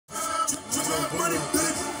50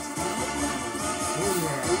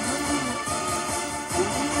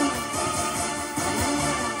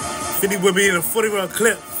 with me in a 40-round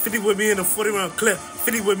clip. 50 with me in a 40-round clip.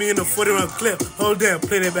 50 with me in a 40-round clip. Hold down,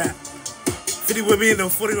 play that back. 50 with me in a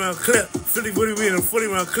 40-round clip. 50 with me in a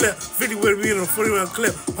 40-round clip. 50 with me in a 40-round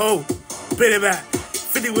clip. Hold, play that back.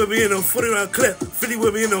 50 with me in a 40-round clip. 50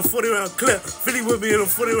 with me in a 40-round clip. 50 with me in a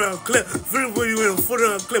 40-round clip. 50 with me in a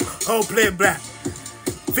 40-round clip. Hold, play it back.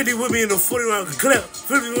 50 with me in a 40-round clip.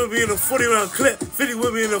 50 with me in a 40-round clip. 50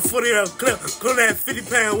 with me in a 40-round clip. Go that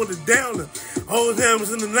 50-pound with a downer. Whole damn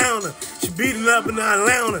was in the downer. She beating up and I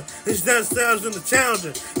allowed her. And she downstairs in the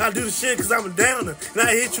challenger. I do the shit cause I'm a downer. And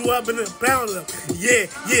I hit you up and then pound up. Yeah,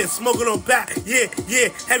 smoking on back. Yeah,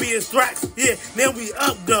 heavy as thrax. Yeah, now we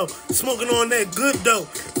up though. Smoking on that good dough.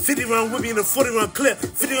 50 round with me in a 40-round clip.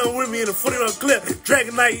 50 round with me in a 40-round clip.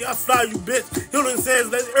 Dragon Knight, I fly you bitch. You know what I'm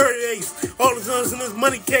saying? That's early ace. All the guns in this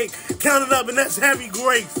money cake. Count it up and that's heavy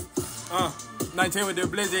grace. 19 with the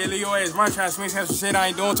blizzard, Leo ass run try to swing some shit. I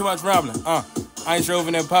ain't doing too much rambling. I ain't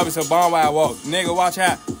strolling in public, so bomb while I walk. Nigga, watch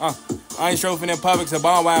out. I ain't strolling in public, so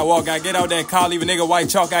bomb while I walk. I get out that car, leave a nigga white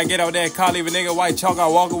chalk. I get out that car, leave a nigga white chalk. I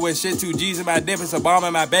walk with shit 2 G's in my dip. It's a bomb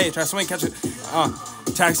in my bag. Try to swing, catch it.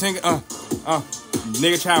 Try to sing,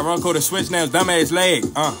 nigga try to run, call the switch now, dumbass leg.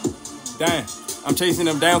 Damn. I'm chasing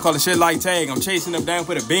them down, call the shit like tag. I'm chasing them down,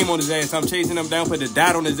 put a beam on his ass. I'm chasing them down, put the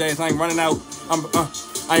dot on his ass. I ain't running out.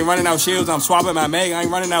 I ain't running out shields. I'm swapping my mag. I ain't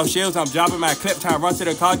running out shields. I'm dropping my clip. Try to run to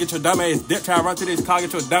the car, get your dumb ass dip. Try to run to this car,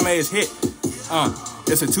 get your dumb ass hit.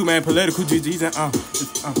 It's a 2-man political. GG's.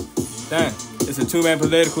 Damn. It's a 2-man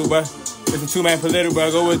political, bro. It's a 2-man political, bro.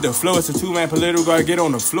 Go with the flow. It's a 2-man political, bro. Get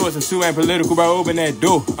on the floor. It's a 2-man political, bro. Open that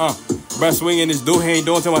door. Bro, swinging this door. He ain't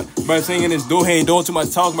doing too much. Bro, swinging this door. He ain't doing too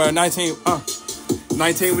much talk, bro. 19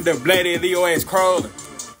 with the bloody Leo ass crawling.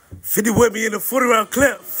 50 with me in a 40-round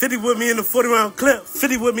clip. 50 with me in a 40-round clip.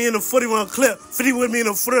 50 with me in a 40-round clip. 50 with me in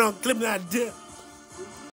a 40-round clip. Now I dip.